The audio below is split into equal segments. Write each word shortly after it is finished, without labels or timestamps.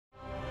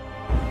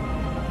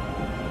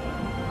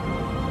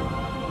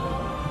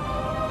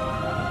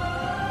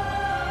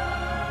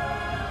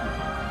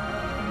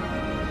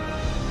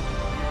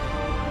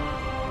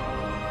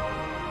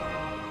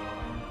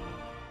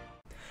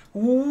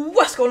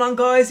What's going on,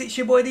 guys? It's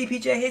your boy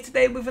DPJ here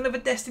today with another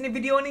Destiny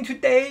video, and in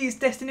today's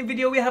Destiny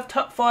video we have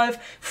top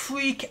 5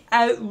 freak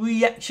out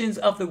reactions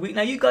of the week.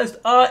 Now you guys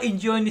are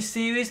enjoying this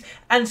series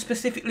and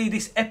specifically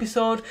this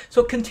episode,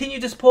 so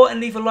continue to support and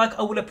leave a like.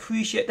 I would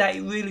appreciate that,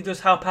 it really does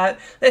help out.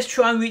 Let's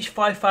try and reach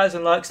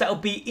 5,000 likes, that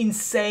would be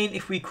insane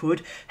if we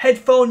could.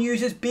 Headphone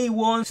users, be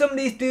warned, some of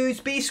these dudes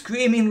be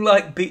screaming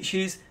like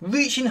bitches,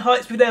 reaching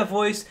heights with their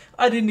voice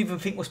I didn't even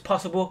think was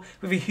possible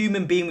with a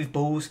human being with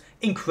balls.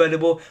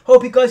 Incredible.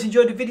 Hope you guys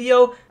enjoyed the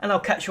video, and I'll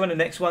catch you on the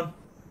next one.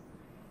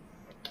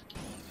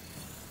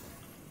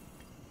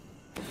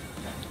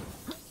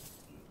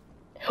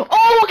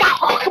 Oh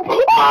God!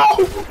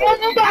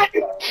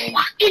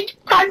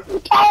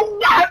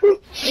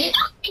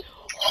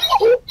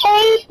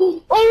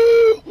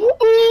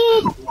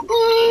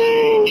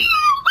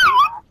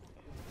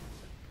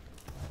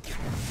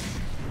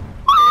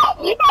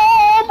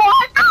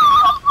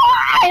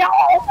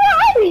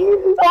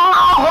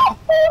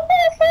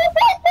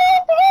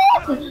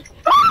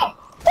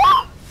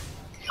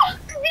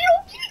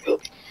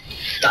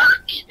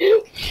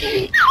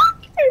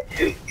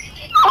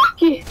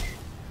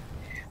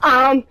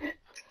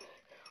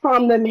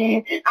 I'm the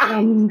man.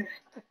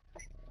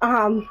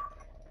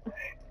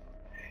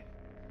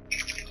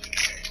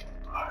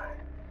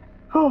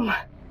 Oh my.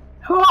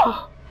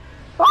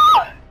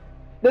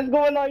 What's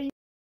going on?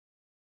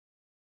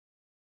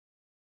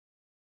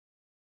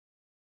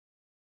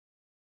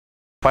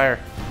 Fire.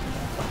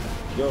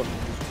 Go.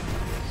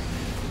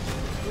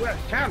 Let's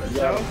count it,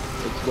 Yeah, so.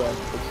 it's done.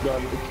 It's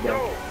done. It's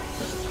done.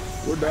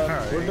 We're done.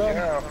 We're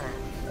done.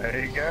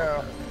 There you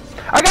go.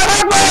 I got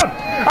hot food!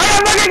 I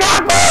got fucking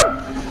hot food!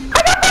 I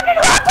got fucking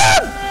hot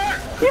food!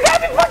 You gotta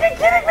be fucking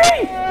kidding me!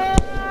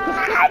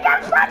 I got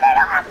fucking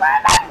hot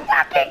food! I'm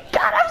fucking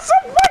God, I'm so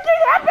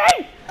fucking happy!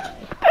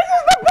 This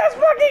is the best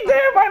fucking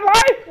day of my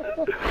life!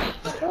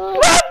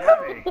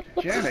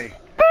 Jenny.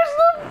 There's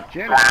the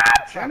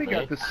Jenny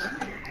got this.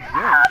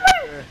 Yeah,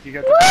 you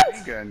got the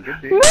machine gun. Good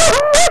deal.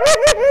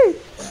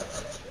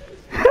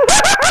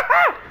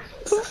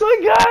 Oh my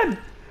God!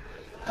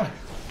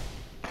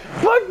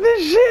 Fuck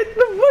this shit!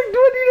 The fuck do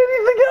I need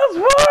anything else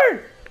for?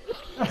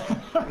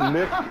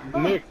 Nick.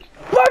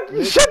 Fuck!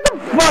 Nick. Shut the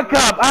fuck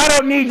up! I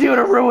don't need you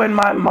to ruin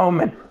my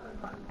moment.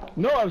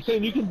 No, I'm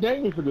saying you can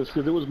thank me for this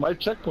because it was my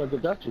checkpoint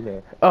that got you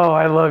here. Oh,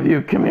 I love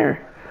you. Come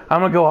here.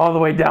 I'm gonna go all the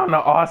way down to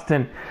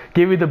Austin.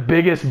 Give you the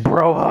biggest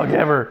bro hug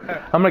ever.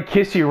 I'm gonna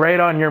kiss you right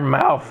on your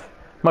mouth.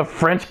 I'm gonna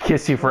French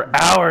kiss you for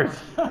hours.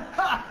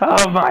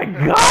 Oh my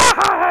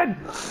God!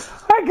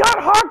 I got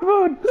hawk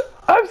food.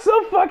 I'm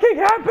so fucking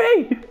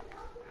happy.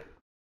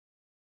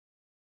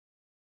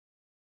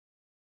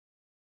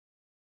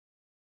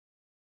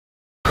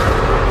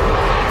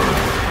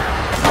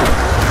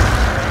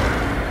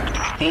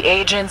 The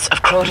agents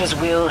of Crota's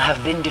will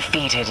have been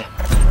defeated.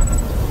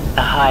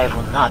 The Hive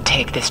will not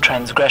take this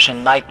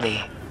transgression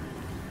lightly.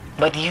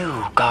 But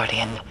you,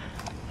 Guardian,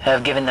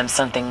 have given them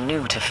something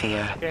new to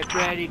fear. Get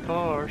ready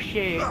for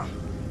shit.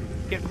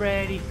 Get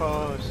ready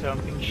for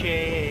something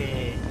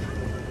shit.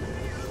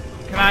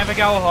 Can I have a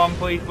go home,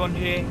 please,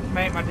 Bungie?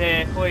 Make my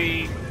day,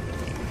 please.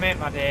 Make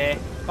my day.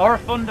 Or a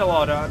Thunder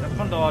Lord. A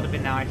Thunder Lord would be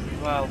nice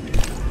as well.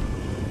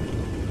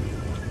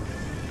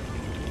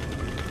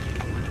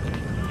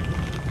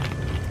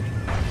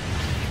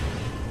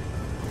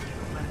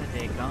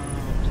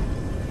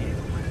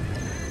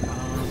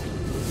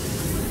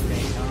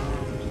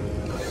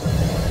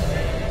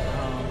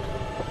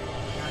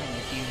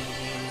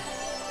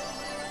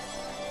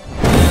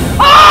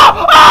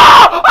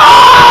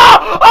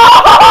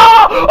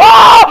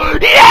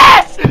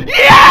 Yes!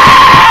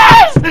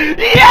 Yes!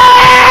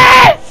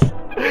 Yes!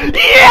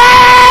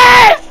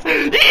 Yes!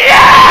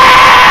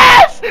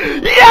 Yes!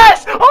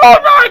 Yes! Oh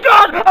my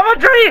God! I'm a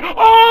dream!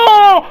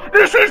 Oh!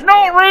 This is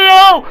not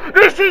real!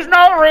 This is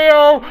not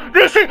real!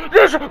 This!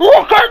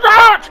 Look at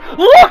that!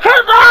 Look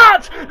at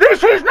that!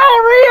 This is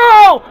not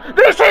real!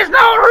 This is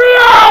not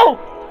real!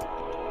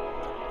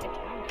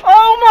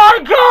 Oh my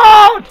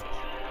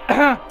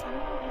God!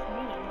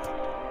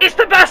 It's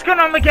the best gun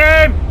on the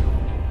game!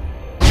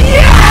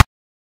 Yeah!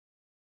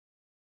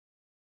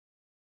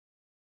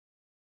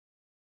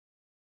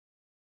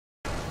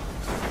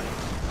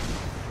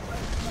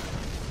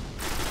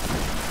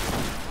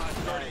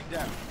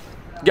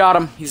 Got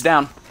him. He's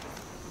down.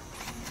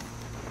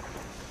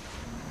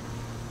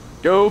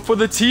 Go for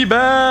the tea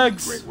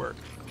bags. Great work.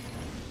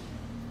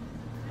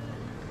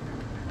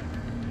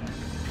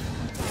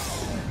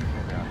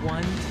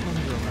 One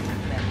tender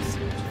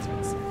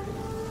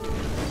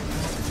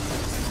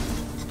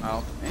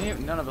Oh,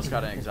 none of us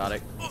got an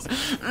exotic.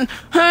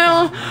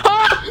 Oh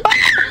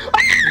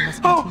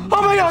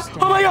my God!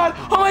 Oh my God!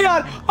 Oh my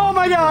God! Oh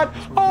my God!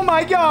 Oh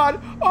my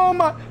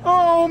God!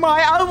 Oh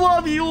my! I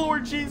love you,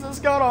 Lord Jesus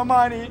God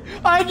Almighty.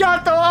 I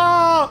got the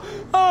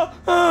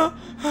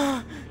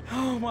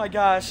oh my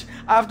gosh!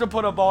 I have to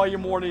put a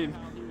volume warning.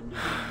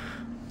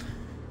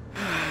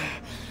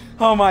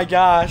 Oh my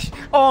gosh!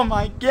 Oh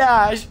my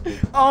gosh!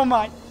 Oh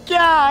my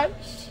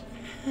gosh!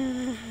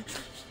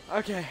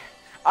 Okay,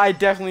 I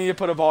definitely need to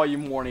put a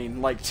volume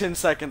warning, like 10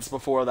 seconds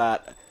before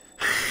that.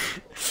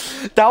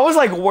 That was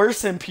like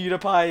worse than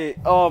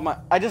PewDiePie. Oh my,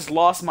 I just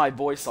lost my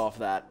voice off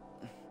that.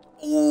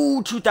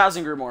 Ooh,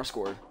 2,000 Grimoire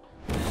scored.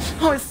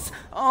 Oh, it's,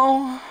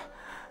 oh.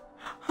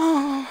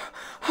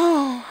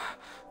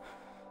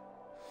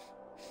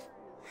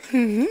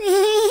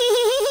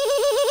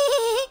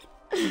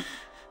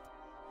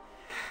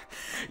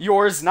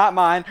 Yours, not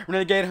mine.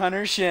 Renegade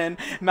Hunter Shin.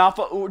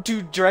 Malfa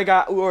to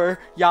Draga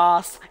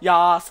Yas,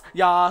 Yas,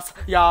 Yas,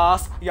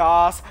 Yas,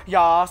 Yas,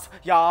 Yas,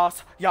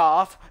 Yas,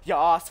 Yas,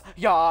 Yas,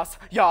 Yas,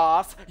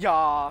 Yas,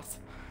 Yas.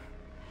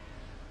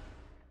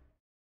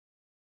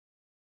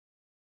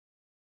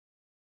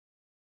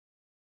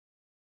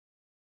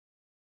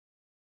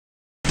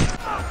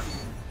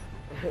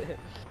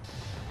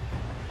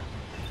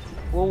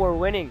 Well, we're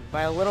winning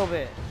by a little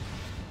bit.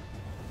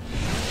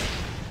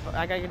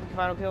 I gotta get the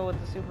final kill with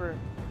the super.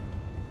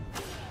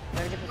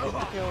 Gotta get the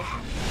super kill.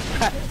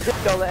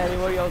 Don't let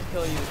anybody else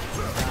kill you.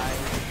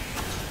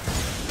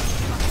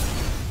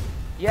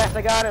 Yes,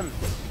 I got him.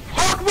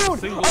 Hawk Moon!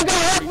 I got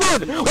Hawk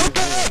Moon! What the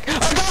heck? I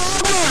got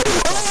Hawk Moon!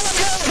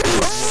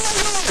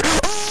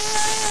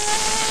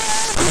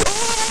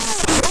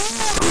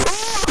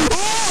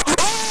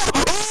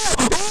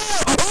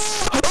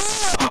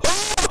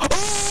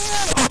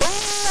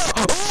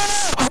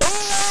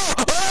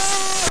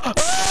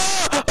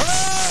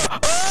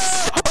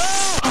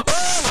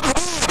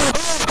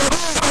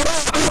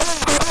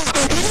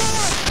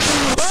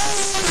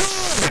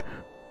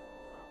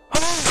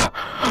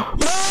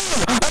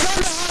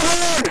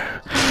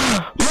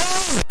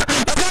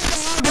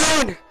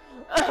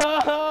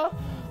 Oh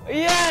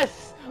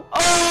yes!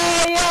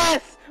 Oh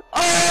yes!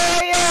 Oh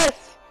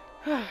yes!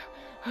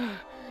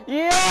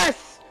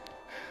 Yes!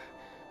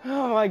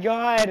 Oh my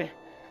god!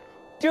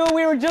 Dude,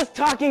 we were just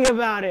talking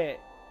about it!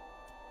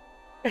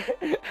 We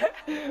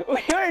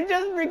were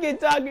just freaking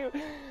talking.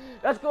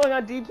 That's going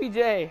on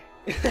DPJ.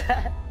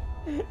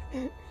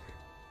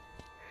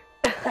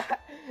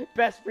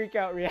 Best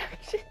freakout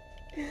reaction.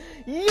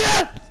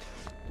 Yes!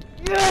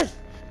 Yes!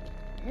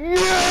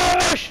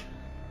 Yes!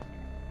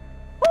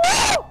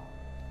 Woo!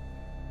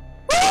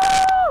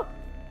 Woo!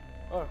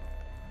 Oh.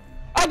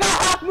 I got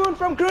Hawk Moon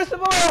from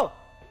Crucible!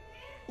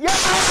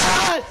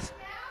 Yes!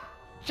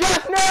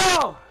 Just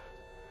now!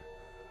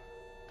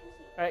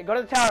 Alright, go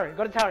to the tower,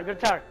 go to the tower, go to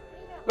the tower.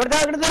 Go to the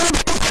tower, go to the tower!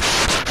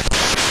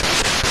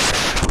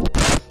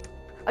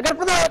 I got it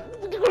for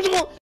the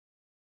Crucible!